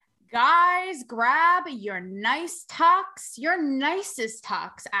Guys, grab your nice tux, your nicest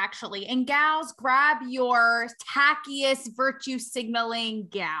tux, actually. And gals, grab your tackiest virtue signaling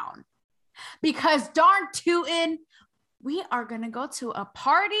gown. Because darn tootin', we are going to go to a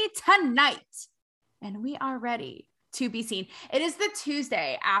party tonight. And we are ready to be seen. It is the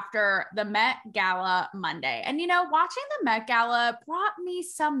Tuesday after the Met Gala Monday. And, you know, watching the Met Gala brought me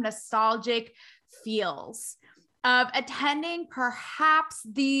some nostalgic feels of attending perhaps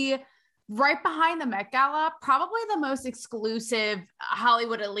the right behind the Met Gala, probably the most exclusive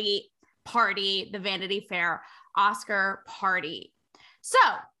Hollywood elite party, the Vanity Fair Oscar party. So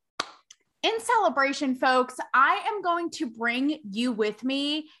in celebration, folks, I am going to bring you with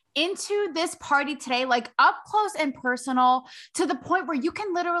me into this party today, like up close and personal, to the point where you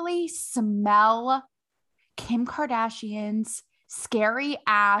can literally smell Kim Kardashian's scary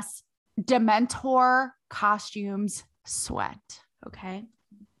ass Dementor costumes sweat. Okay.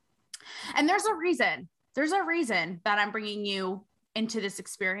 And there's a reason that I'm bringing you into this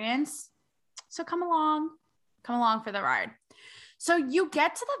experience. So come along for the ride. So you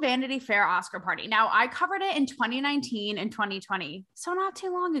get to the Vanity Fair Oscar party. Now, I covered it in 2019 and 2020, so not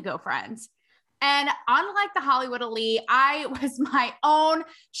too long ago, friends. And unlike the Hollywood elite, I was my own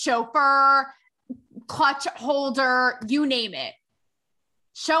chauffeur, clutch holder, you name it,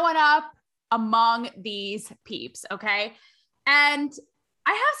 showing up among these peeps, okay? And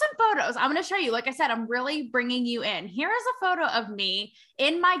I have some photos I'm going to show you. Like I said, I'm really bringing you in. Here is a photo of me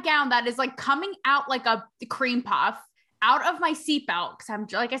in my gown that is like coming out like a cream puff out of my seatbelt, because I'm,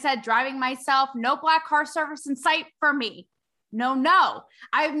 like I said, driving myself. No black car service in sight for me. No.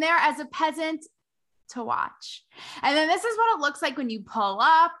 I'm there as a peasant to watch. And then this is what it looks like when you pull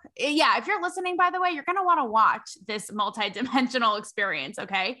up. Yeah, if you're listening, by the way, you're going to want to watch this multi-dimensional experience,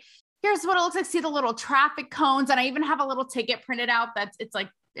 okay? Here's what it looks like. See the little traffic cones. And I even have a little ticket printed out it's like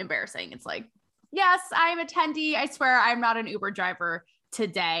embarrassing. It's like, yes, I'm an attendee. I swear I'm not an Uber driver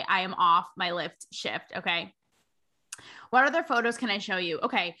today. I am off my Lyft shift, okay? What other photos can I show you?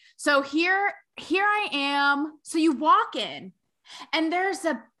 Okay, so here I am. So you walk in and there's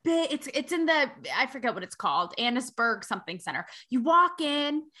a bit, it's in the, I forget what it's called, Annisburg something center. You walk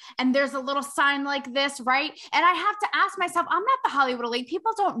in and there's a little sign like this, right? And I have to ask myself, I'm not the Hollywood elite.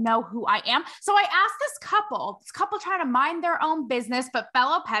 People don't know who I am. So I asked this couple trying to mind their own business, but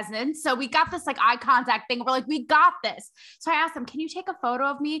fellow peasants. So we got this like eye contact thing. We're like, we got this. So I asked them, can you take a photo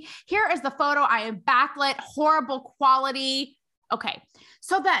of me? Here is the photo. I am backlit, horrible quality. Okay.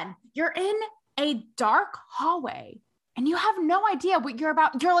 So then you're in a dark hallway and you have no idea what you're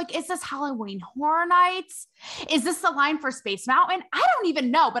about. You're like, is this Halloween Horror Nights? Is this the line for Space Mountain? I don't even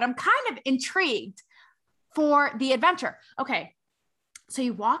know, but I'm kind of intrigued for the adventure. Okay. So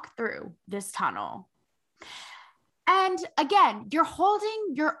you walk through this tunnel. And again, you're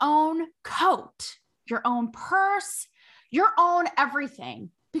holding your own coat, your own purse, your own everything,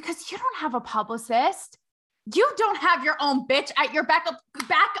 because you don't have a publicist. You don't have your own bitch at your backup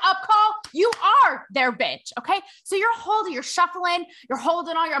call. You are their bitch. Okay. So you're shuffling, you're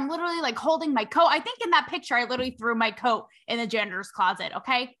holding on. I'm literally like holding my coat. I think in that picture, I literally threw my coat in the janitor's closet.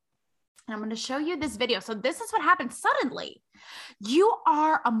 Okay. And I'm going to show you this video. So this is what happened suddenly. You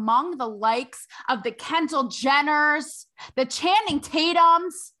are among the likes of the Kendall Jenners, the Channing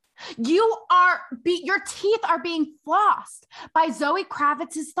Tatums. Your teeth are being flossed by Zoe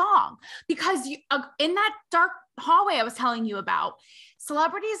Kravitz's thong, because in that dark hallway I was telling you about,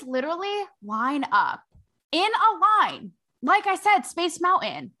 celebrities literally line up in a line. Like I said, Space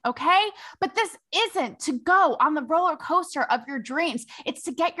Mountain. Okay. But this isn't to go on the roller coaster of your dreams. It's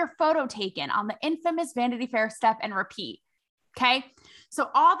to get your photo taken on the infamous Vanity Fair step and repeat. Okay. So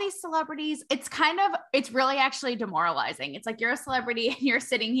all these celebrities, it's really actually demoralizing. It's like you're a celebrity and you're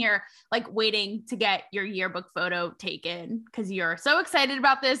sitting here like waiting to get your yearbook photo taken because you're so excited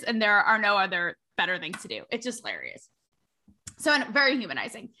about this and there are no other better things to do. It's just hilarious. So very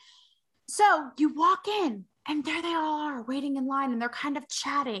humanizing. So you walk in and there they all are waiting in line and they're kind of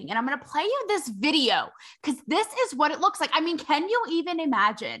chatting. And I'm going to play you this video because this is what it looks like. I mean, can you even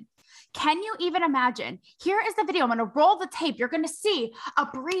imagine? Can you even imagine? Here is the video. I'm going to roll the tape. You're going to see a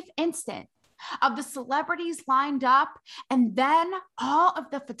brief instant of the celebrities lined up. And then all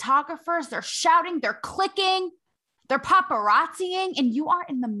of the photographers, they're shouting, they're clicking, they're paparazziing, and you are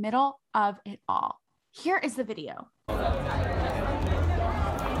in the middle of it all. Here is the video.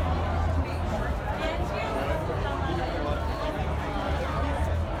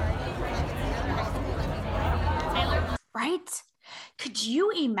 Right? Could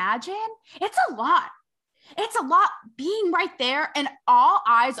you imagine? It's a lot. It's a lot being right there and all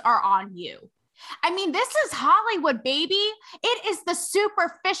eyes are on you. I mean, this is Hollywood, baby. It is the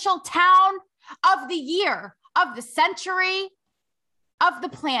superficial town of the year, of the century, of the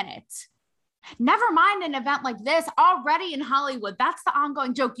planet. Never mind an event like this already in Hollywood. That's the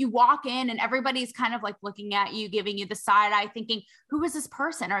ongoing joke. You walk in and everybody's kind of like looking at you, giving you the side eye, thinking, who is this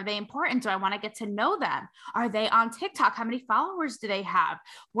person? Are they important? Do I want to get to know them? Are they on TikTok? How many followers do they have?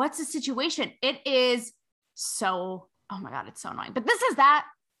 What's the situation? It is so, oh my God, it's so annoying. But this is that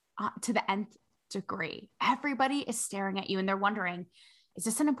to the nth degree. Everybody is staring at you and they're wondering, is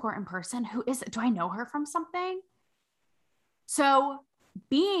this an important person? Who is it? Do I know her from something? So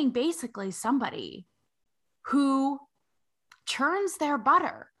being basically somebody who churns their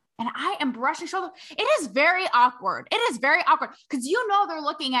butter and I am brushing shoulders, it is very awkward. It is very awkward because you know they're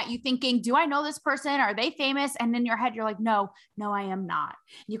looking at you thinking, do I know this person? Are they famous? And in your head, you're like, no, I am not.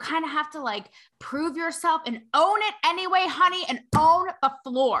 You kind of have to like prove yourself and own it anyway, honey, and own the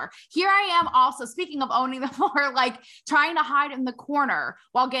floor. Here I am also, speaking of owning the floor, like trying to hide in the corner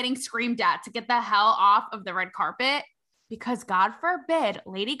while getting screamed at to get the hell off of the red carpet. Because God forbid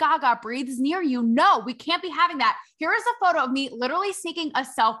Lady Gaga breathes near you. No, we can't be having that. Here is a photo of me literally sneaking a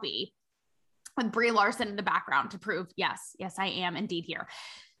selfie with Brie Larson in the background to prove, yes, I am indeed here.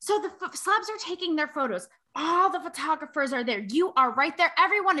 So the celebs are taking their photos. All the photographers are there. You are right there.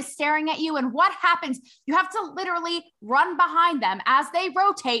 Everyone is staring at you. And what happens? You have to literally run behind them as they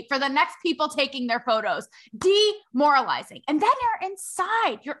rotate for the next people taking their photos. Demoralizing. And then you're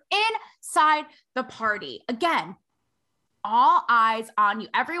inside. You're inside the party. Again, all eyes on you,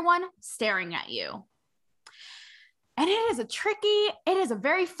 everyone staring at you. And it is a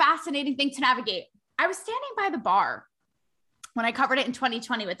very fascinating thing to navigate. I was standing by the bar when I covered it in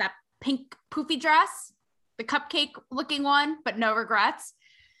 2020 with that pink poofy dress, the cupcake looking one, but no regrets.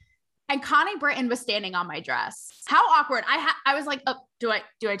 And Connie Britton was standing on my dress. How awkward. I was like, oh, do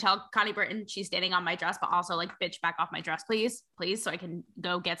I tell Connie Britton she's standing on my dress, but also like, bitch, back off my dress, please, so I can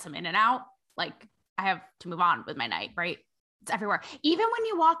go get some in and out. Like I have to move on with my night, right? It's everywhere. Even when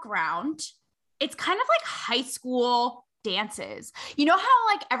you walk around, it's kind of like high school dances. You know how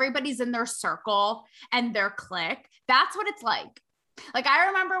like everybody's in their circle and their clique? That's what it's like. Like I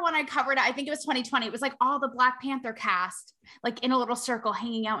remember when I covered it, I think it was 2020. It was like all the Black Panther cast, like in a little circle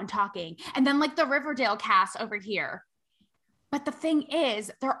hanging out and talking. And then like the Riverdale cast over here. But the thing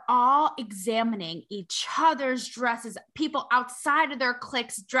is, they're all examining each other's dresses, people outside of their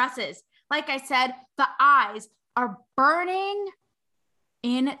clique's dresses. Like I said, the eyes are burning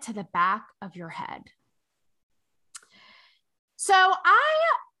into the back of your head. So I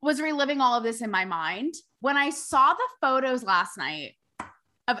was reliving all of this in my mind when I saw the photos last night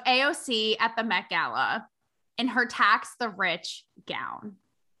of AOC at the Met Gala in her Tax the Rich gown.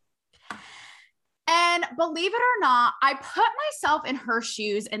 And believe it or not, I put myself in her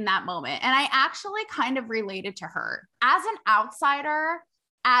shoes in that moment. And I actually kind of related to her as an outsider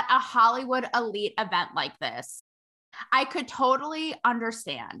at a Hollywood elite event like this. I could totally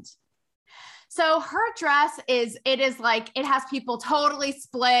understand. So her dress it has people totally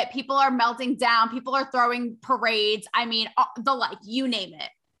split. People are melting down. People are throwing parades. I mean, you name it.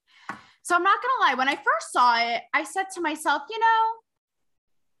 So I'm not going to lie. When I first saw it, I said to myself,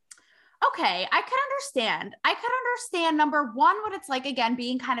 okay, I could understand. Number one, what it's like, again,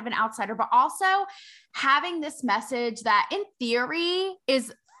 being kind of an outsider, but also having this message that in theory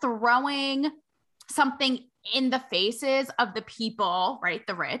is throwing something in the faces of the people, right?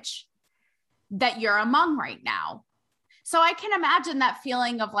 The rich that you're among right now. So I can imagine that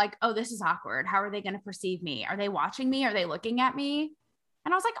feeling of like, oh, this is awkward. How are they going to perceive me? Are they watching me? Are they looking at me?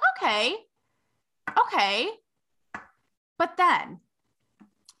 And I was like, okay. But then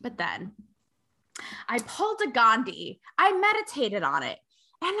I pulled a Gandhi. I meditated on it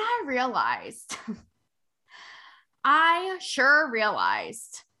and I realized,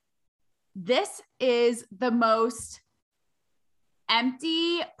 this is the most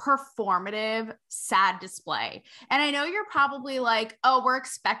empty, performative, sad display. And I know you're probably like, oh, we're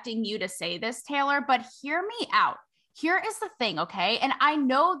expecting you to say this, Taylor, but hear me out. Here is the thing, okay? And I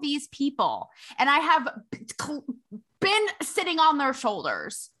know these people, and I have been sitting on their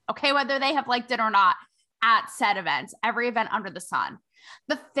shoulders, okay? Whether they have liked it or not at said events, every event under the sun.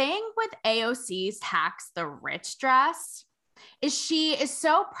 The thing with AOC's Tax the Rich dress is she is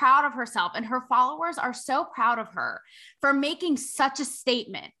so proud of herself and her followers are so proud of her for making such a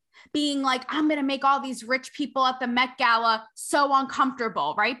statement, being like, I'm going to make all these rich people at the Met Gala so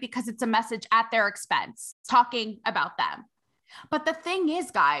uncomfortable, right? Because it's a message at their expense, talking about them. But the thing is,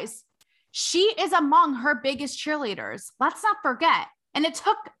 guys, she is among her biggest cheerleaders. Let's not forget. And it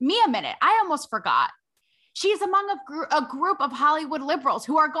took me a minute. I almost forgot. She's among a group of Hollywood liberals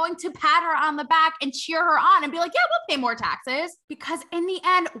who are going to pat her on the back and cheer her on and be like, yeah, we'll pay more taxes. Because in the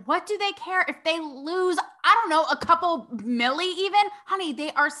end, what do they care if they lose, I don't know, a couple milli even? Honey,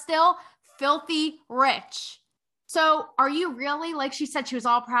 they are still filthy rich. So are you really, like she said, she was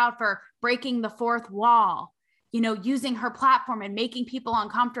all proud for breaking the fourth wall, you know, using her platform and making people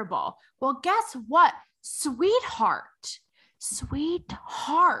uncomfortable. Well, guess what? Sweetheart.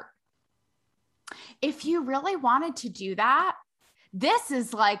 If you really wanted to do that, this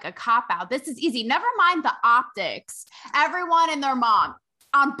is like a cop out. This is easy. Never mind the optics. Everyone and their mom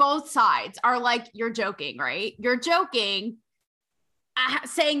on both sides are like, you're joking, right? You're joking,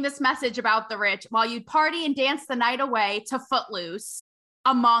 saying this message about the rich while you party and dance the night away to Footloose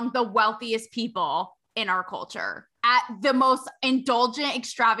among the wealthiest people in our culture at the most indulgent,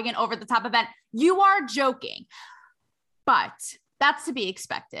 extravagant, over the top event. You are joking, but that's to be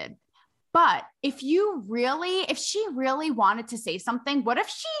expected. But if she really wanted to say something, what if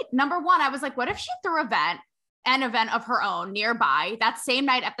she, number one, I was like, what if she threw an event of her own nearby that same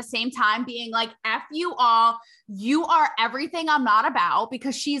night at the same time, being like, F you all, you are everything I'm not about,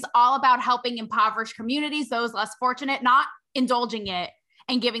 because she's all about helping impoverished communities, those less fortunate, not indulging it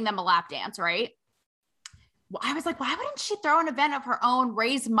and giving them a lap dance, right? I was like, why wouldn't she throw an event of her own,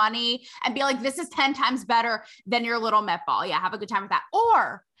 raise money, and be like, this is 10 times better than your little Met Ball. Yeah, have a good time with that.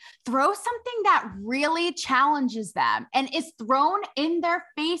 Or throw something that really challenges them and is thrown in their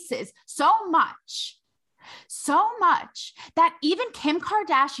faces so much that even Kim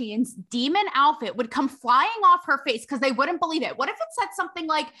Kardashian's demon outfit would come flying off her face because they wouldn't believe it. What if it said something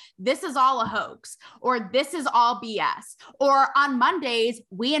like, this is all a hoax, or this is all BS, or on Mondays,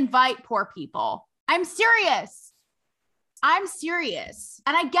 we invite poor people? I'm serious. And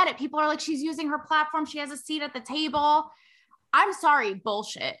I get it. People are like, she's using her platform. She has a seat at the table. I'm sorry,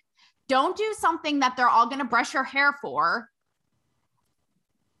 bullshit. Don't do something that they're all going to brush your hair for.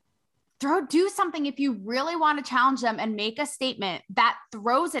 Do something if you really want to challenge them and make a statement that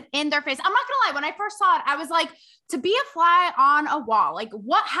throws it in their face. I'm not going to lie. When I first saw it, I was like, to be a fly on a wall, like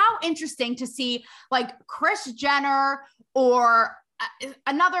how interesting to see like Kris Jenner or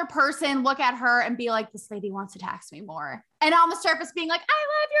another person look at her and be like, this lady wants to tax me more. And on the surface being like, I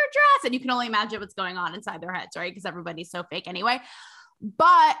love your dress. And you can only imagine what's going on inside their heads, right? Because everybody's so fake anyway.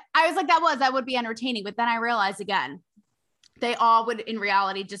 But I was like, that would be entertaining. But then I realized again, they all would in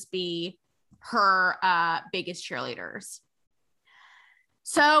reality just be her biggest cheerleaders.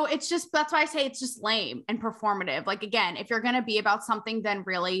 So it's just, that's why I say it's just lame and performative. Like, again, if you're going to be about something, then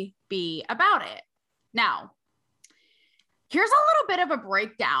really be about it. Now, here's a little bit of a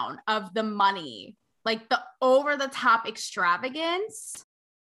breakdown of the money, like the over the top extravagance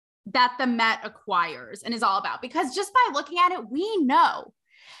that the Met acquires and is all about. Because just by looking at it, we know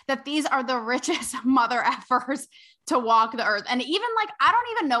that these are the richest mother effers to walk the earth. And even like, I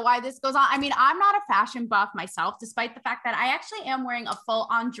don't even know why this goes on. I mean, I'm not a fashion buff myself, despite the fact that I actually am wearing a full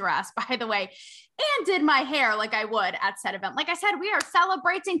on dress, by the way, and did my hair like I would at said event. Like I said, we are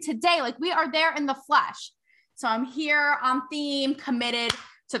celebrating today. Like we are there in the flesh. So I'm here on theme, committed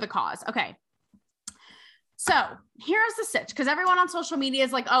to the cause. Okay. So here's the sitch, because everyone on social media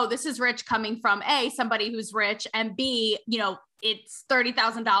is like, oh, this is rich coming from A, somebody who's rich, and B, you know, it's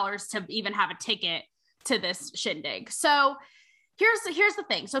 $30,000 to even have a ticket to this shindig. So here's the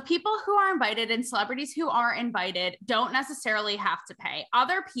thing. So people who are invited and celebrities who are invited don't necessarily have to pay.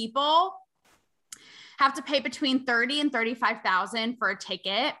 Other people have to pay between $30,000 and $35,000 for a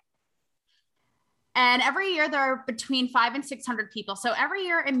ticket. And every year there are between 500 and 600 people. So every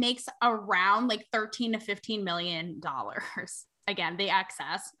year it makes around like $13 to $15 million. Again, the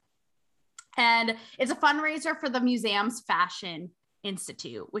excess. And it's a fundraiser for the museum's Fashion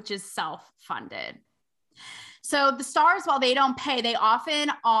Institute, which is self-funded. So the stars, while they don't pay, they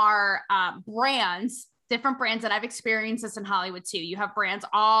often are brands, different brands, and I've experienced this in Hollywood too. You have brands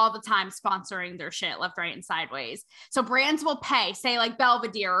all the time sponsoring their shit left, right, and sideways. So brands will pay, say like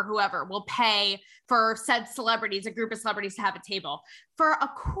Belvedere or whoever will pay for said celebrities, a group of celebrities to have a table for a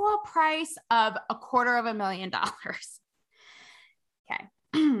cool price of $250,000. Okay.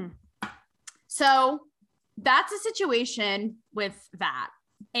 So that's a situation with that.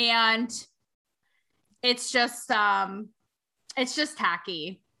 And it's just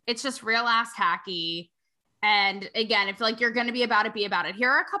tacky. It's just real ass tacky. And again, if like you're going to be about it, be about it. Here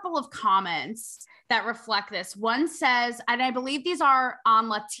are a couple of comments that reflect this. One says, and I believe these are on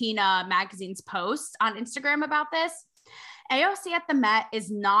Latina Magazine's post on Instagram about this. AOC at the Met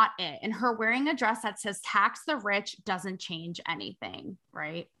is not it. And her wearing a dress that says tax the rich doesn't change anything,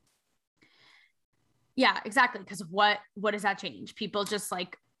 right? Yeah, exactly. Because what does that change? People just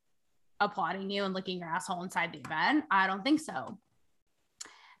like applauding you and licking your asshole inside the event. I don't think so.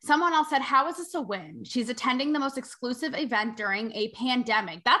 Someone else said, how is this a win? She's attending the most exclusive event during a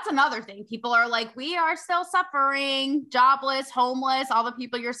pandemic. That's another thing. People are like, we are still suffering, jobless, homeless, all the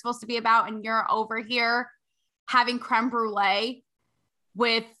people you're supposed to be about. And you're over here having creme brulee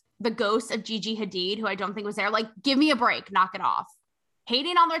with the ghost of Gigi Hadid, who I don't think was there. Like, give me a break, knock it off.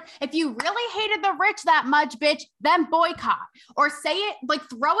 Hating on the, if you really hated the rich that much, bitch, then boycott or say it, like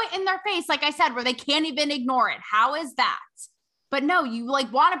throw it in their face. Like I said, where they can't even ignore it. How is that? But no, you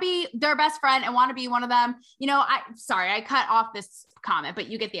like want to be their best friend and want to be one of them. You know, I cut off this comment, but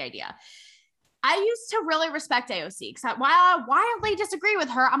you get the idea. I used to really respect AOC because while I wildly disagree with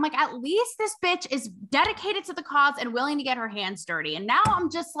her, I'm like, at least this bitch is dedicated to the cause and willing to get her hands dirty. And now I'm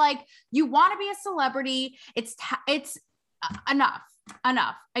just like, you want to be a celebrity. It's enough.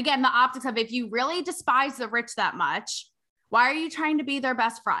 Again, the optics of if you really despise the rich that much, why are you trying to be their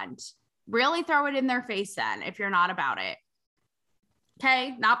best friend? Really throw it in their face then if you're not about it.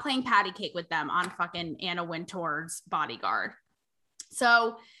 Okay, not playing patty cake with them on fucking Anna Wintour's Bodyguard.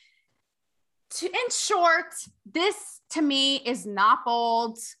 So in short, this to me is not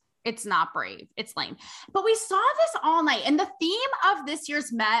bold. It's not brave. It's lame. But we saw this all night. And the theme of this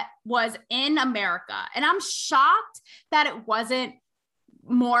year's Met was in America. And I'm shocked that it wasn't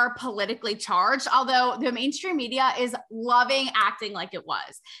more politically charged, although the mainstream media is loving acting like it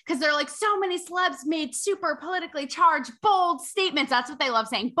was, because they're like, so many celebs made super politically charged, bold statements. That's what they love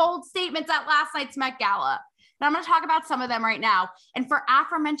saying, bold statements at last night's Met Gala. And I'm going to talk about some of them right now. And for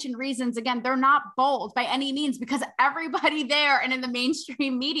aforementioned reasons, again, they're not bold by any means because everybody there and in the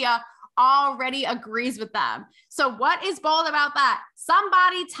mainstream media already agrees with them. So what is bold about that?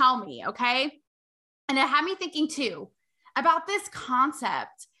 Somebody tell me, okay? And it had me thinking too, about this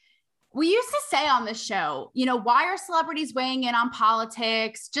concept. We used to say on this show, you know, why are celebrities weighing in on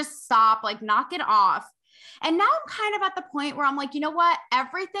politics? Just stop, like knock it off. And now I'm kind of at the point where I'm like, you know what?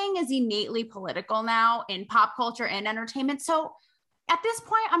 Everything is innately political now in pop culture and entertainment. So at this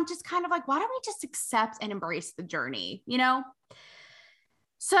point, I'm just kind of like, why don't we just accept and embrace the journey, you know?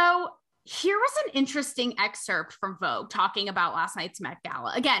 So here was an interesting excerpt from Vogue talking about last night's Met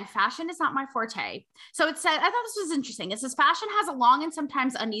Gala. Again, fashion is not my forte. So it said, I thought this was interesting. It says, fashion has a long and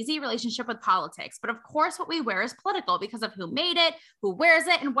sometimes uneasy relationship with politics. But of course, what we wear is political because of who made it, who wears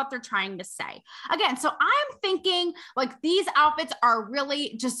it, and what they're trying to say. Again, so I'm thinking like these outfits are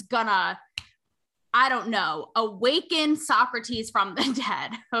really just gonna, I don't know, awaken Socrates from the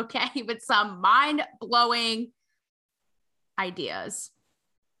dead, okay, with some mind-blowing ideas.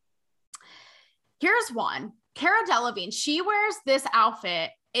 Here's one. Cara Delevingne, she wears this outfit.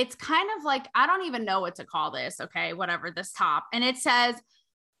 It's kind of like, I don't even know what to call this, okay, whatever, this top. And it says,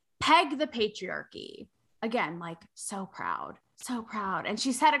 peg the patriarchy. Again, like so proud, so proud. And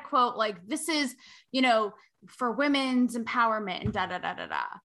she said a quote like, this is, you know, for women's empowerment and da, da, da, da, da.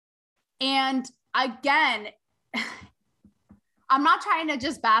 And again, I'm not trying to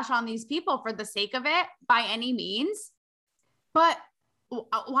just bash on these people for the sake of it by any means, but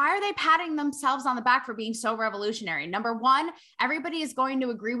why are they patting themselves on the back for being so revolutionary? Number one, everybody is going to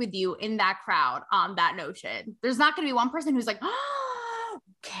agree with you in that crowd on that notion. There's not going to be one person who's like, oh,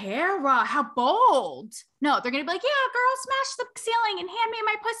 Cara, how bold. No, they're going to be like, yeah, girl, smash the ceiling and hand me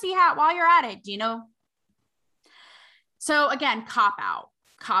my pussy hat while you're at it. Do you know? So again, cop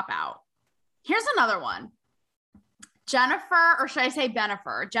out. Here's another one. Jennifer, or should I say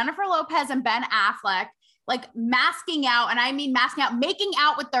Bennifer? Jennifer Lopez and Ben Affleck, like masking out, and I mean masking out, making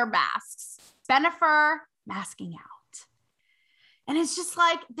out with their masks. Bennifer masking out. And it's just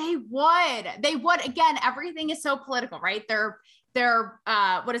like, they would, again, everything is so political, right? They're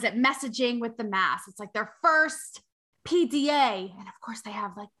what is it? Messaging with the mask. It's like their first PDA. And of course they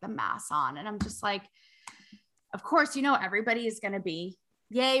have like the mask on. And I'm just like, of course, you know, everybody is going to be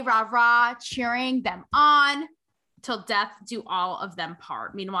yay, rah, rah, cheering them on till death do all of them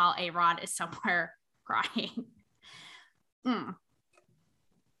part. Meanwhile, A-Rod is somewhere crying.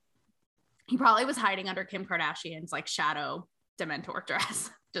 He probably was hiding under Kim Kardashian's like shadow Dementor dress,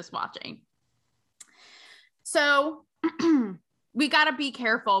 just watching. So we got to be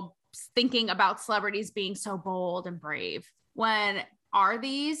careful thinking about celebrities being so bold and brave when are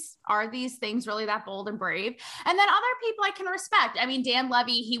these things really that bold and brave? And then other people I can respect. I mean, Dan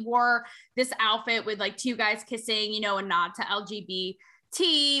Levy, he wore this outfit with like two guys kissing, you know, a nod to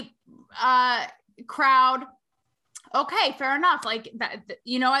LGBT crowd. Okay, fair enough. Like that,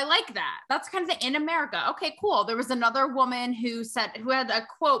 you know, I like that. That's kind of the in America. Okay, cool. There was another woman who had a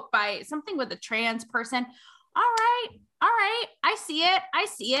quote by something with a trans person. All right. I see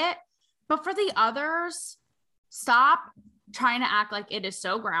it. But for the others, stop trying to act like it is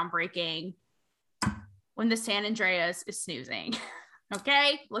so groundbreaking when the San Andreas is snoozing.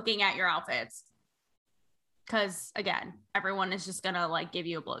 Okay? Looking at your outfits. Because again, everyone is just gonna like give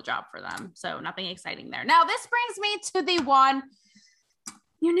you a blowjob for them. So nothing exciting there. Now this brings me to the one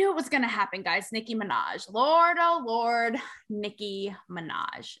you knew it was gonna happen, guys. Nicki Minaj. Lord, oh Lord, Nicki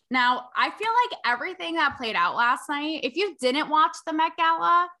Minaj. Now I feel like everything that played out last night, if you didn't watch the Met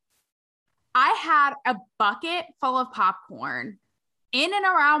Gala, I had a bucket full of popcorn in and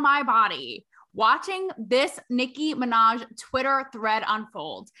around my body watching this Nicki Minaj Twitter thread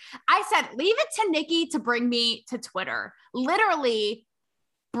unfold. I said, leave it to Nicki to bring me to Twitter. Literally,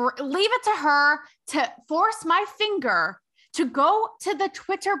 leave it to her to force my finger to go to the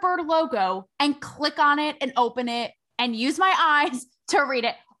Twitter bird logo and click on it and open it and use my eyes to read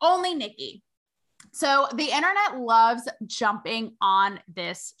it. Only Nicki. So the internet loves jumping on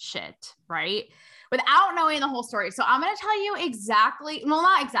this shit, right? Without knowing the whole story. So I'm going to tell you exactly, well,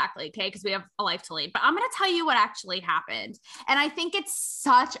 not exactly, okay, because we have a life to lead, but I'm going to tell you what actually happened. And I think it's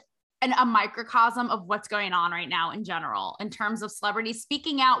such a microcosm of what's going on right now in general, in terms of celebrities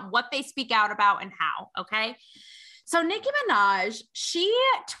speaking out, what they speak out about and how, okay? So Nicki Minaj, she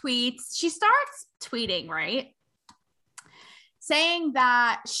starts tweeting, right? Saying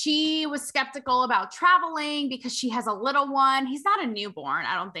that she was skeptical about traveling because she has a little one. He's not a newborn,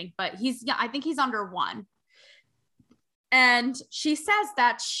 I don't think, but I think he's under 1. And she says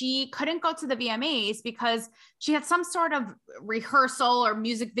that she couldn't go to the VMAs because she had some sort of rehearsal or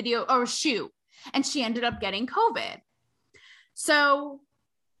music video or shoot, and she ended up getting COVID. So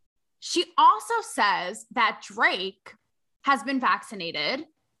she also says that Drake has been vaccinated,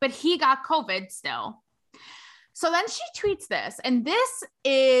 but he got COVID still. So then she tweets this, and this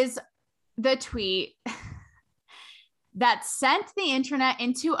is the tweet that sent the internet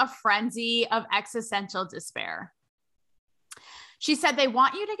into a frenzy of existential despair. She said, they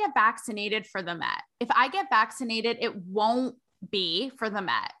want you to get vaccinated for the Met. If I get vaccinated, it won't be for the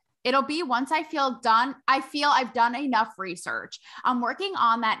Met. It'll be once I feel I've done enough research. I'm working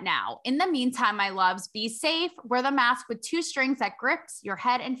on that now. In the meantime, my loves, be safe. Wear the mask with 2 strings that grips your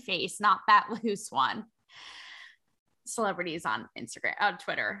head and face, not that loose one. Celebrities on Instagram, on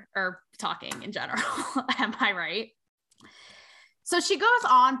Twitter, or talking in general. Am I right? So she goes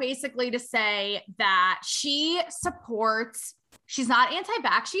on basically to say that she's not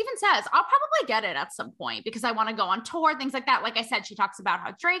anti-vax. She even says, I'll probably get it at some point because I want to go on tour, things like that. Like I said, she talks about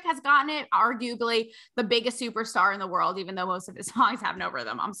how Drake has gotten it, arguably the biggest superstar in the world, even though most of his songs have no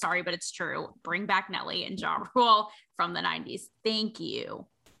rhythm. I'm sorry, but it's true. Bring back Nelly and Ja Rule from the 90s. Thank you.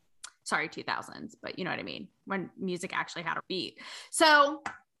 Sorry, 2000s, but you know what I mean? When music actually had a beat. So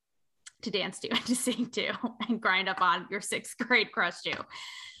to dance to and to sing to and grind up on your 6th grade crush to.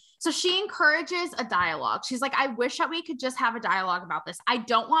 So she encourages a dialogue. She's like, I wish that we could just have a dialogue about this. I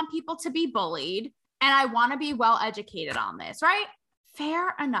don't want people to be bullied, and I want to be well educated on this, right?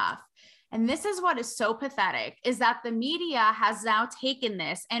 Fair enough. And this is what is so pathetic, is that the media has now taken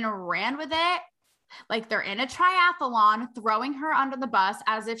this and ran with it like they're in a triathlon, throwing her under the bus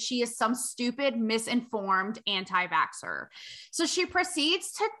as if she is some stupid, misinformed anti-vaxxer. So she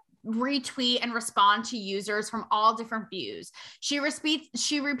proceeds to retweet and respond to users from all different views. She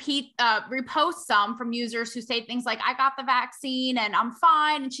reposts some from users who say things like, I got the vaccine and I'm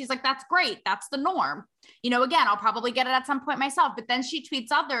fine. And she's like, that's great. That's the norm. Again, I'll probably get it at some point myself. But then she tweets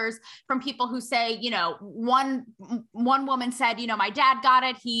others from people who say, one woman said, my dad got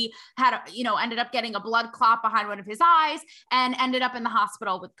it. He had, ended up getting a blood clot behind one of his eyes and ended up in the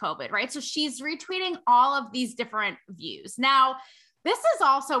hospital with COVID, right? So she's retweeting all of these different views. Now, this is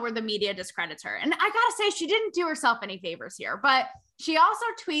also where the media discredits her. And I gotta say, she didn't do herself any favors here, but she also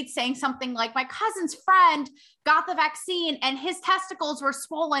tweets saying something like, my cousin's friend got the vaccine and his testicles were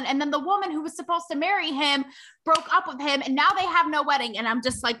swollen. And then the woman who was supposed to marry him broke up with him and now they have no wedding. And I'm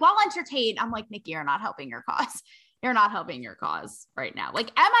just like, well entertained. I'm like, Nicki, you're not helping your cause. You're not helping your cause right now. Like,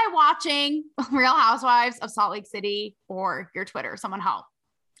 am I watching Real Housewives of Salt Lake City or your Twitter? Someone help.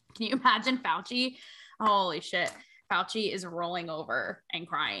 Can you imagine Fauci? Holy shit. Fauci is rolling over and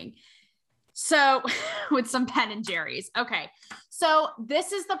crying. So with some Ben and Jerry's. Okay. So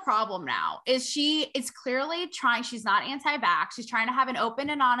this is the problem now, is she is clearly trying, she's not anti-vax. She's trying to have an open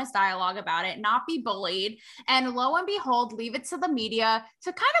and honest dialogue about it, not be bullied. And lo and behold, leave it to the media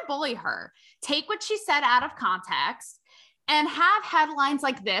to kind of bully her. Take what she said out of context and have headlines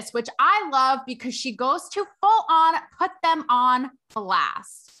like this, which I love because she goes to full on put them on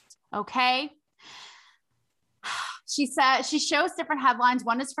blast. Okay. She said, she shows different headlines.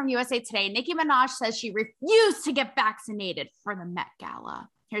 One is from USA Today. Nicki Minaj says she refused to get vaccinated for the Met Gala.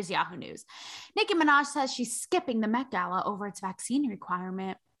 Here's Yahoo News. Nicki Minaj says she's skipping the Met Gala over its vaccine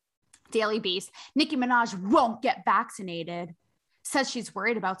requirement. Daily Beast. Nicki Minaj won't get vaccinated. Says she's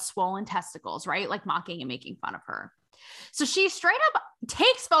worried about swollen testicles, right? Like mocking and making fun of her. So she straight up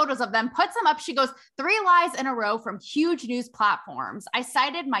takes photos of them, puts them up. She goes, 3 lies in a row from huge news platforms. I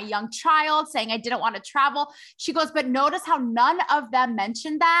cited my young child saying I didn't want to travel. She goes, but notice how none of them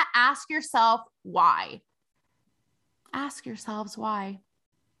mentioned that. Ask yourself why. Ask yourselves why.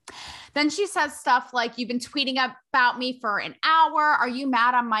 Then she says stuff like, you've been tweeting about me for an hour. Are you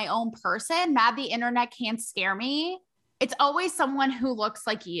mad I'm my own person? Mad the internet can't scare me? It's always someone who looks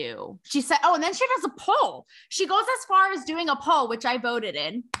like you. She said, oh, and then she does a poll. She goes as far as doing a poll, which I voted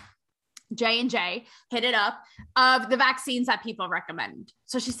in. J&J, hit it up, of the vaccines that people recommend.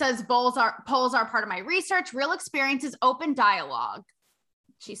 So she says, polls are part of my research. Real experience is open dialogue,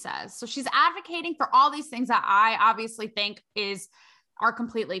 she says. So she's advocating for all these things that I obviously think are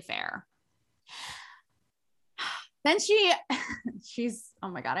completely fair. Then she's, oh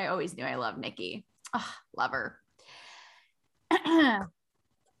my God, I always knew I loved Nicki. Oh, love her.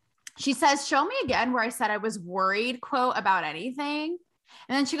 She says, show me again where I said I was worried, quote, about anything.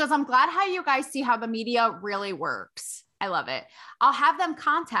 And then she goes, I'm glad how you guys see how the media really works. I love it. I'll have them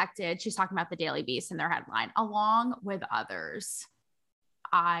contacted. She's talking about the Daily Beast in their headline, along with others.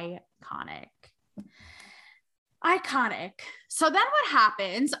 Iconic. So then what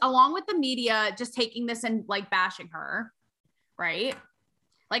happens, along with the media just taking this and like bashing her, right?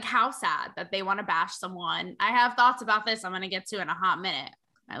 Like how sad that they want to bash someone. I have thoughts about this I'm going to get to in a hot minute.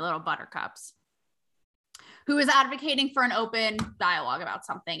 My little buttercups. Who is advocating for an open dialogue about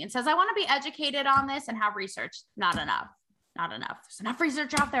something and says, I want to be educated on this and have research. Not enough. There's enough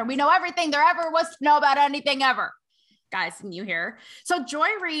research out there. We know everything there ever was to know about anything ever. Guys, can you hear? So Joy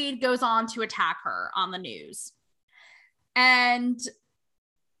Reid goes on to attack her on the news. And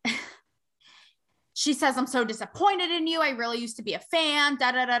she says, I'm so disappointed in you. I really used to be a fan.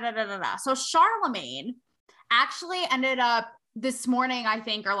 So Charlemagne actually ended up this morning, I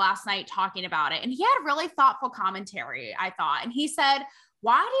think, or last night talking about it. And he had really thoughtful commentary, I thought. And he said,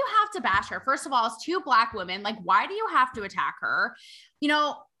 why do you have to bash her? First of all, it's 2 Black women. Like, why do you have to attack her? You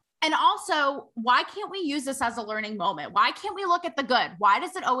know, and also, why can't we use this as a learning moment? Why can't we look at the good? Why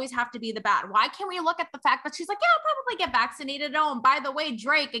does it always have to be the bad? Why can't we look at the fact that she's like, yeah, I'll probably get vaccinated. Oh, and by the way,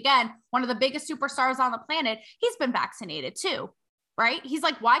 Drake, again, one of the biggest superstars on the planet, he's been vaccinated too, right? He's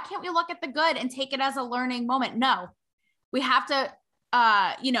like, why can't we look at the good and take it as a learning moment? No, we have to,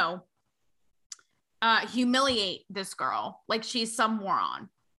 humiliate this girl like she's some moron.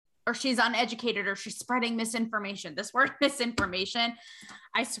 Or she's uneducated, or she's spreading misinformation. This word misinformation,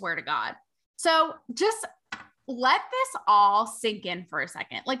 I swear to God. So just let this all sink in for a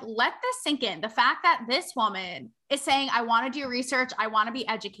second. Like, let this sink in. The fact that this woman is saying, I want to do research, I want to be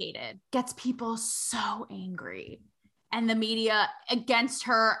educated, gets people so angry. And the media against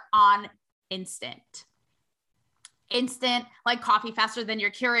her on instant, like coffee faster than your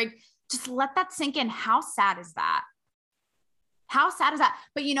Keurig. Just let that sink in. How sad is that? How sad is that?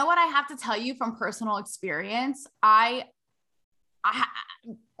 But you know what I have to tell you from personal experience? I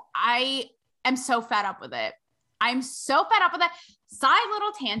am so fed up with it. I'm so fed up with it. Side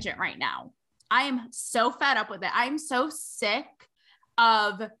little tangent right now. I am so fed up with it. I'm so sick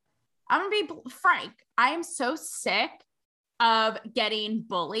of, I'm going to be frank. I am so sick of getting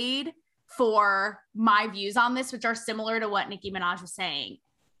bullied for my views on this, which are similar to what Nicki Minaj was saying.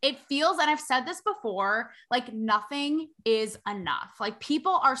 It feels, and I've said this before, like nothing is enough. Like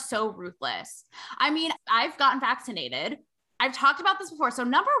people are so ruthless. I mean, I've gotten vaccinated. I've talked about this before. So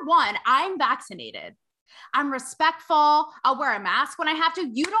number one, I'm vaccinated. I'm respectful. I'll wear a mask when I have to.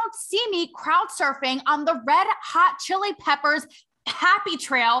 You don't see me crowd surfing on the Red Hot Chili Peppers Happy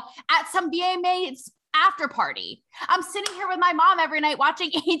Trail at some VMAs after party. I'm sitting here with my mom every night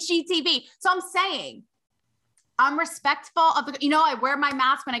watching HGTV. So I'm saying, I'm respectful of the, I wear my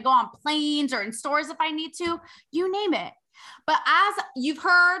mask when I go on planes or in stores if I need to, you name it. But as you've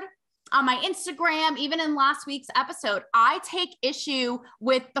heard on my Instagram, even in last week's episode, I take issue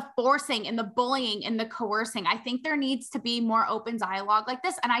with the forcing and the bullying and the coercing. I think there needs to be more open dialogue like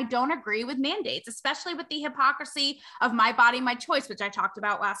this. And I don't agree with mandates, especially with the hypocrisy of my body, my choice, which I talked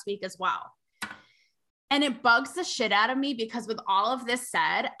about last week as well. And it bugs the shit out of me because with all of this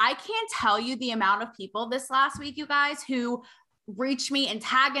said, I can't tell you the amount of people this last week, you guys, who reached me,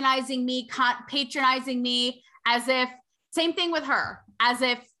 antagonizing me, patronizing me, as if, same thing with her, as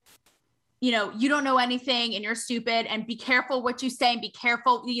if, you don't know anything and you're stupid and be careful what you say and be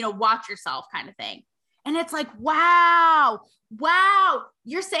careful, watch yourself kind of thing. And it's like, wow,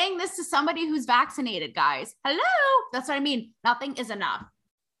 you're saying this to somebody who's vaccinated, guys. Hello. That's what I mean. Nothing is enough.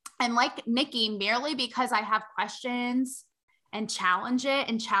 And like Nikki, merely because I have questions and challenge it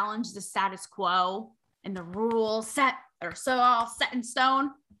and challenge the status quo and the rules set or so all set in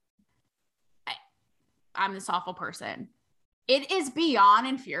stone, I'm this awful person. It is beyond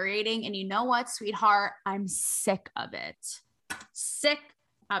infuriating. And you know what, sweetheart? I'm sick of it. Sick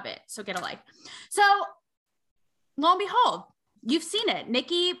of it. So get a life. So lo and behold, you've seen it.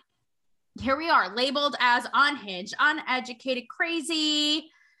 Nikki, here we are, labeled as unhinged, uneducated, crazy,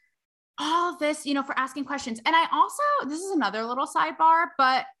 all this, you know, for asking questions. And I also, this is another little sidebar,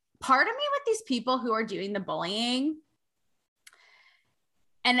 but part of me with these people who are doing the bullying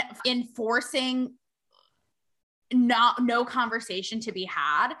and enforcing no conversation to be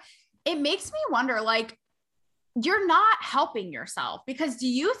had, it makes me wonder, like, you're not helping yourself, because do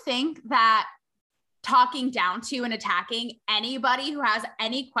you think that talking down to and attacking anybody who has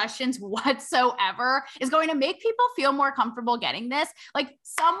any questions whatsoever is going to make people feel more comfortable getting this? Like,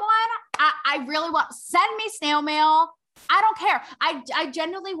 someone, I really want, send me snail mail. I don't care. I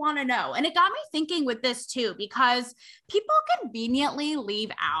genuinely want to know. And it got me thinking with this too, because people conveniently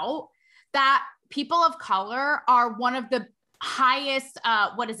leave out that people of color are one of the highest,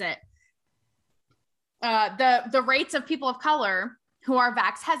 the rates of people of color who are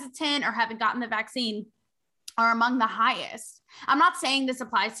vax hesitant or haven't gotten the vaccine are among the highest. I'm not saying this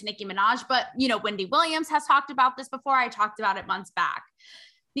applies to Nicki Minaj, but, you know, Wendy Williams has talked about this before. I talked about it months back,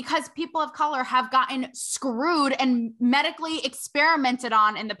 because people of color have gotten screwed and medically experimented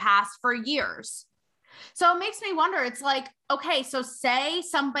on in the past for years. So it makes me wonder, it's like, okay, so say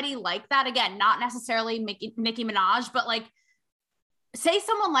somebody like that, again, not necessarily Nicki Minaj, but like, say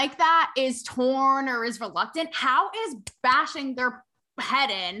someone like that is torn or is reluctant, how is bashing their head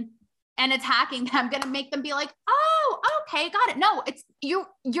in and attacking them going to make them be like, oh, okay, got it? No, it's you're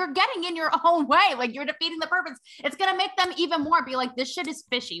getting in your own way. Like, you're defeating the purpose. It's going to make them even more be like, this shit is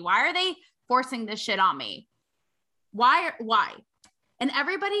fishy. Why are they forcing this shit on me? Why? And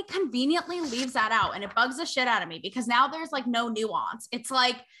everybody conveniently leaves that out. And it bugs the shit out of me, because now there's like no nuance. It's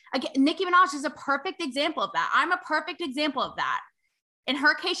like, again, Nicki Minaj is a perfect example of that. I'm a perfect example of that. In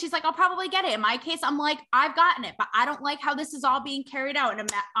her case, she's like, I'll probably get it. In my case, I'm like, I've gotten it, but I don't like how this is all being carried out. And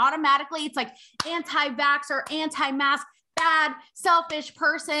automatically it's like anti-vaxxer, anti-mask, bad, selfish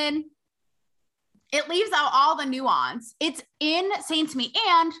person. It leaves out all the nuance. It's insane to me.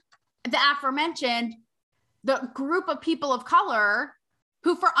 And the aforementioned, the group of people of color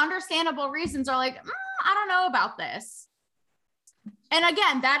who, for understandable reasons, are like, I don't know about this. And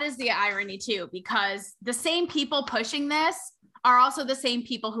again, that is the irony too, because the same people pushing this are also the same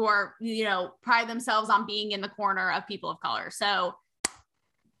people who are, you know, pride themselves on being in the corner of people of color. So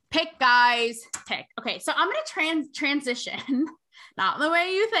pick, guys, pick. Okay, so I'm going to transition, not the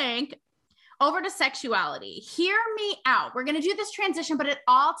way you think, over to sexuality. Hear me out. We're going to do this transition, but it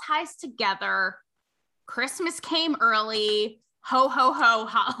all ties together. Christmas came early. Ho, ho, ho,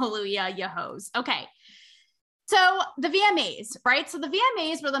 hallelujah, ya hoes. Okay. So the VMAs, right? So the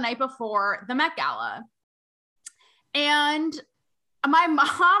VMAs were the night before the Met Gala. And my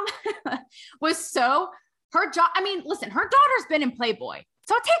mom was her daughter's been in Playboy.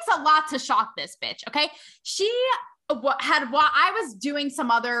 So it takes a lot to shock this bitch. Okay. She I was doing some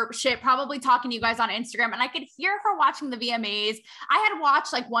other shit, probably talking to you guys on Instagram, and I could hear her watching the VMAs. I had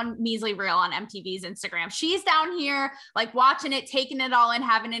watched like one measly reel on MTV's Instagram. She's down here, like watching it, taking it all in,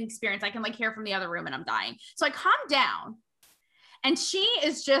 having an experience. I can like hear from the other room and I'm dying. So I calm down. And she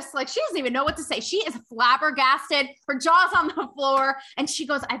is just like, she doesn't even know what to say. She is flabbergasted, her jaw's on the floor. And she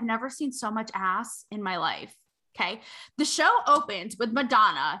goes, I've never seen so much ass in my life. Okay. The show opens with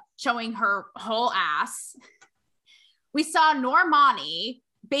Madonna showing her whole ass. We saw Normani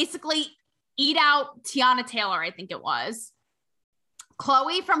basically eat out Tiana Taylor, I think it was.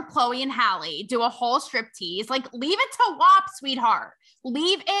 Chloe from Chloe and Halle do a whole striptease. Like, leave it to WAP, sweetheart.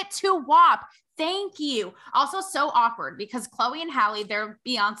 Leave it to WAP. Thank you. Also so awkward because Chloe and Halle, they're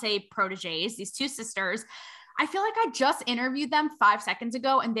Beyonce proteges, these two sisters. I feel like I just interviewed them 5 seconds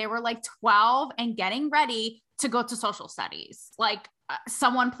ago and they were like 12 and getting ready to go to social studies. Like,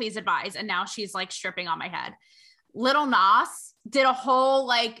 someone please advise. And now she's like stripping on my head. Lil Nas did a whole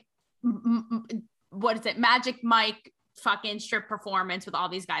like, Magic Mike fucking strip performance with all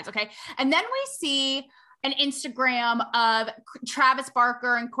these guys. Okay. And then we see an Instagram of Travis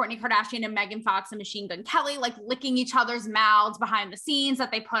Barker and Kourtney Kardashian and Megan Fox and Machine Gun Kelly, like licking each other's mouths behind the scenes that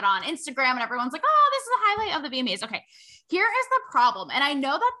they put on Instagram. And everyone's like, oh, this is a highlight of the VMAs. Okay. Here is the problem. And I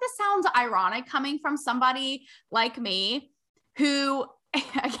know that this sounds ironic coming from somebody like me who,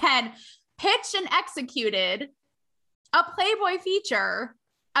 again, pitched and executed a Playboy feature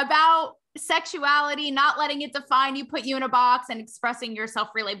about sexuality, not letting it define you, put you in a box, and expressing yourself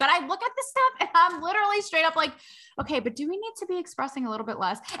freely. But I look at this stuff and I'm literally straight up like, okay, but do we need to be expressing a little bit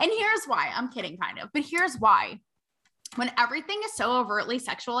less? And here's why. I'm kidding, kind of, but here's why. When everything is so overtly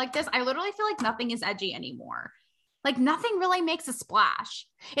sexual like this, I literally feel like nothing is edgy anymore. Like nothing really makes a splash.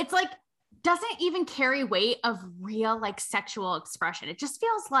 It's like, doesn't even carry weight of real like sexual expression. It just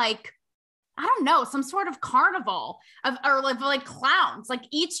feels like, I don't know, some sort of carnival of, or like clowns, like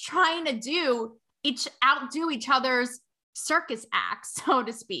each trying to outdo each other's circus acts, so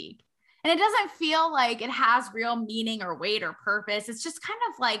to speak. And it doesn't feel like it has real meaning or weight or purpose. It's just kind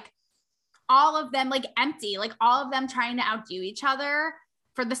of like all of them like empty, like all of them trying to outdo each other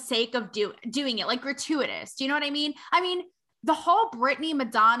for the sake of doing it, like gratuitous. Do you know what I mean? I mean, the whole Britney,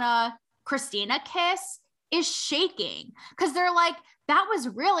 Madonna, Christina kiss is shaking because they're like, that was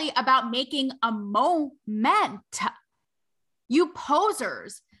really about making a moment. You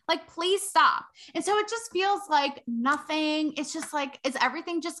posers, like, please stop. And so it just feels like nothing. It's just like, is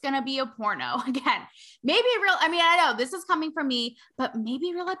everything just going to be a porno again? Maybe real. I mean, I know this is coming from me, but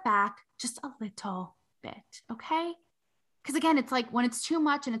maybe reel it back just a little bit. Okay. Because again, it's like when it's too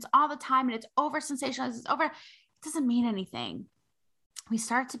much and it's all the time and it's over sensationalized, it's over, it doesn't mean anything. We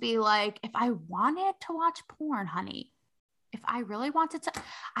start to be like, if I wanted to watch porn, honey, if I really wanted to,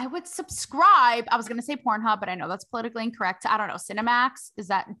 I would subscribe. I was going to say Pornhub, but I know that's politically incorrect. I don't know. Cinemax, is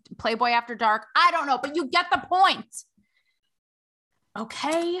that Playboy After Dark? I don't know, but you get the point.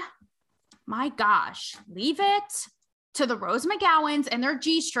 Okay. My gosh, leave it to the Rose McGowans and their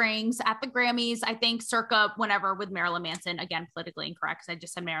G-strings at the Grammys, I think circa whenever with Marilyn Manson. Again, politically incorrect because I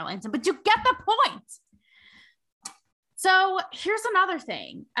just said Marilyn Manson, but you get the point. So here's another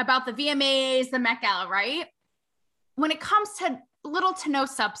thing about the VMAs, the Met Gala, right? When it comes to little to no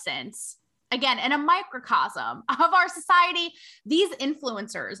substance, again, in a microcosm of our society, these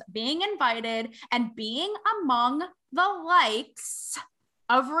influencers being invited and being among the likes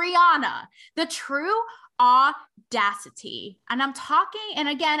of Rihanna, the true audacity. And I'm talking, and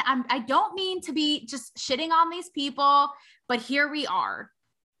again, I don't mean to be just shitting on these people, but here we are.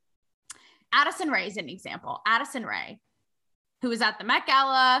 Addison Rae is an example. Addison Rae, who was at the Met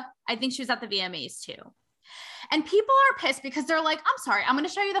Gala. I think she was at the VMAs too. And people are pissed because they're like, I'm sorry, I'm going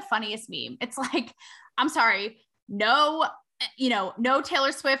to show you the funniest meme. It's like, I'm sorry, no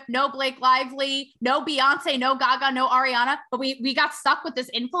Taylor Swift, no Blake Lively, no Beyonce, no Gaga, no Ariana, but we got stuck with this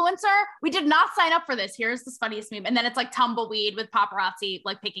influencer. We did not sign up for this. Here's this funniest meme. And then it's like tumbleweed with paparazzi,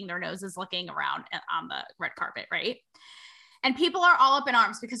 like picking their noses, looking around on the red carpet, right? And people are all up in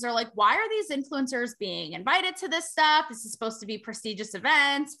arms because they're like, why are these influencers being invited to this stuff? This is supposed to be prestigious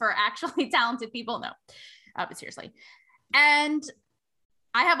events for actually talented people. No, but seriously. And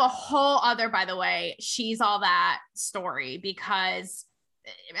I have a whole other, by the way, She's All That story because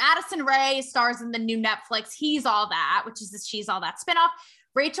Addison Rae stars in the new Netflix He's All That, which is the She's All That spinoff.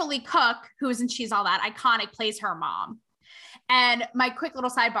 Rachel Lee Cook, who is in She's All That, iconic, plays her mom. And my quick little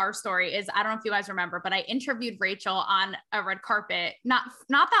sidebar story is, I don't know if you guys remember, but I interviewed Rachel on a red carpet not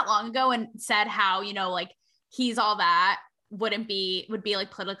that long ago and said how, like He's All That would be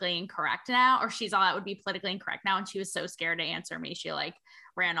like politically incorrect now, or She's All That would be politically incorrect now. And she was so scared to answer me. She like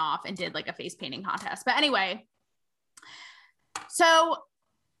ran off and did like a face painting contest. But anyway, so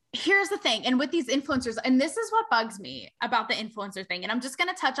here's the thing. And with these influencers, and this is what bugs me about the influencer thing. And I'm just going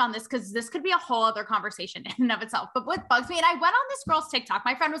to touch on this because this could be a whole other conversation in and of itself. But what bugs me, and I went on this girl's TikTok.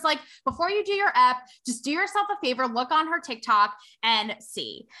 My friend was like, before you do your app, just do yourself a favor, look on her TikTok and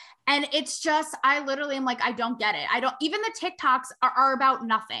see. And it's just, I literally am like, I don't get it. Even the TikToks are about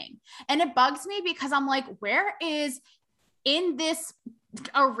nothing. And it bugs me because I'm like, where is in this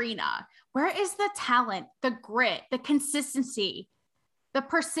arena, where is the talent, the grit, the consistency, the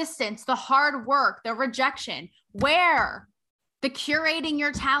persistence, the hard work, the rejection? Where? The curating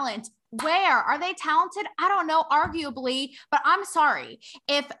your talent? Where? Are they talented? I don't know, arguably, but I'm sorry.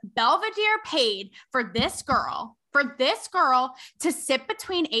 If Belvedere paid for this girl to sit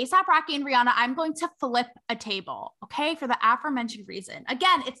between A$AP Rocky and Rihanna, I'm going to flip a table, okay? For the aforementioned reason.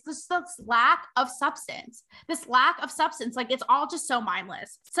 Again, it's this lack of substance. Like it's all just so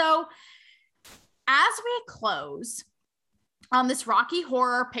mindless. So as we close on this Rocky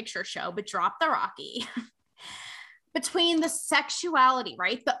Horror Picture Show, but drop the Rocky, between the sexuality,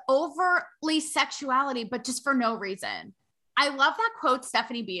 right? The overtly sexuality, but just for no reason. I love that quote,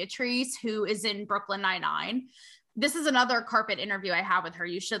 Stephanie Beatrice, who is in Brooklyn Nine-Nine. This is another carpet interview I have with her.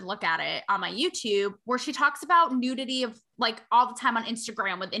 You should look at it on my YouTube, where she talks about nudity of like all the time on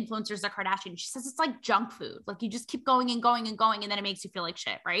Instagram with influencers like Kardashian. She says it's like junk food. Like you just keep going and going and going, and then it makes you feel like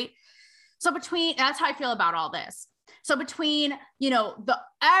shit, right? So that's how I feel about all this. So between,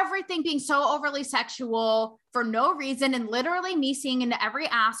 everything being so overly sexual for no reason, and literally me seeing into every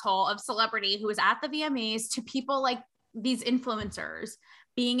asshole of celebrity who was at the VMAs, to people like these influencers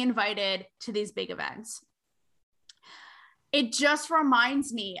being invited to these big events. It just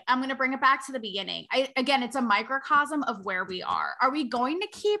reminds me, I'm going to bring it back to the beginning. Again, it's a microcosm of where we are. Are we going to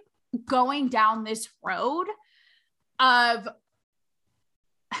keep going down this road of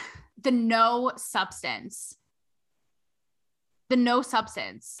the no substance, kind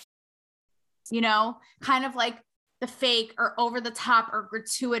of like the fake or over the top or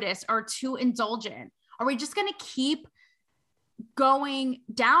gratuitous or too indulgent? Are we just going to keep going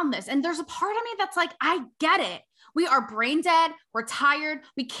down this? And there's a part of me that's like, I get it. We are brain dead. We're tired.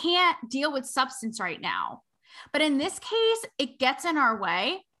 We can't deal with substance right now. But in this case, it gets in our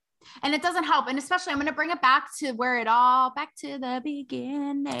way and it doesn't help. And especially, I'm going to bring it back to back to the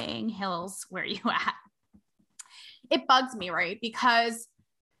beginning. Hills, where you at? It bugs me, right? Because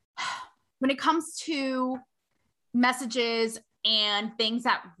when it comes to messages and things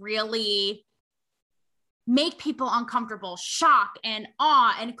that really make people uncomfortable, shock and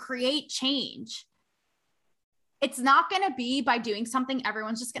awe, and create change, it's not going to be by doing something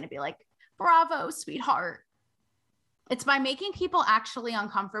everyone's just going to be like, bravo, sweetheart. It's by making people actually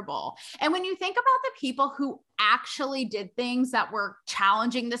uncomfortable. And when you think about the people who actually did things that were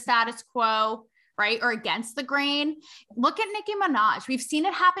challenging the status quo, right, or against the grain, look at Nicki Minaj. We've seen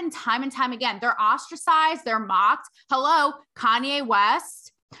it happen time and time again. They're ostracized, they're mocked. Hello, Kanye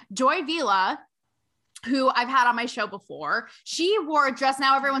West, Joy Vila, who I've had on my show before. She wore a dress.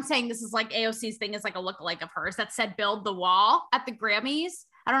 Now everyone's saying this is like AOC's thing is like a lookalike of hers that said build the wall at the Grammys.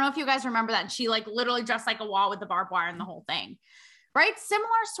 I don't know if you guys remember that. And she like literally dressed like a wall with the barbed wire and the whole thing, right? Similar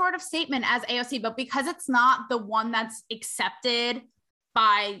sort of statement as AOC, but because it's not the one that's accepted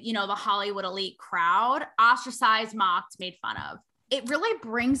by, the Hollywood elite crowd, ostracized, mocked, made fun of. It really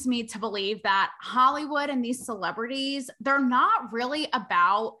brings me to believe that Hollywood and these celebrities, they're not really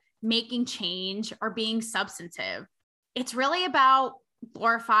about making change or being substantive. It's really about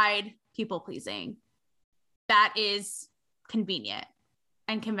glorified people pleasing that is convenient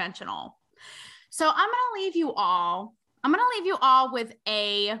and conventional. So I'm going to leave you all with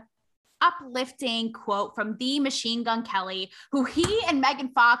a uplifting quote from the Machine Gun Kelly, who he and Megan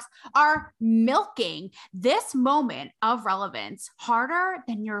Fox are milking this moment of relevance harder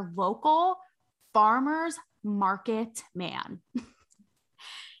than your local farmer's market man.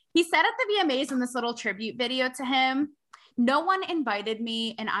 He said at the VMAs in this little tribute video to him, "No one invited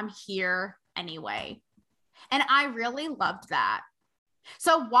me and I'm here anyway." And I really loved that.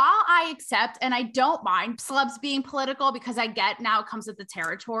 So while I accept and I don't mind celebs being political, because I get now it comes with the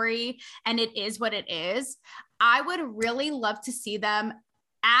territory and it is what it is, I would really love to see them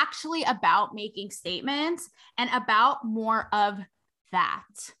actually about making statements and about more of that.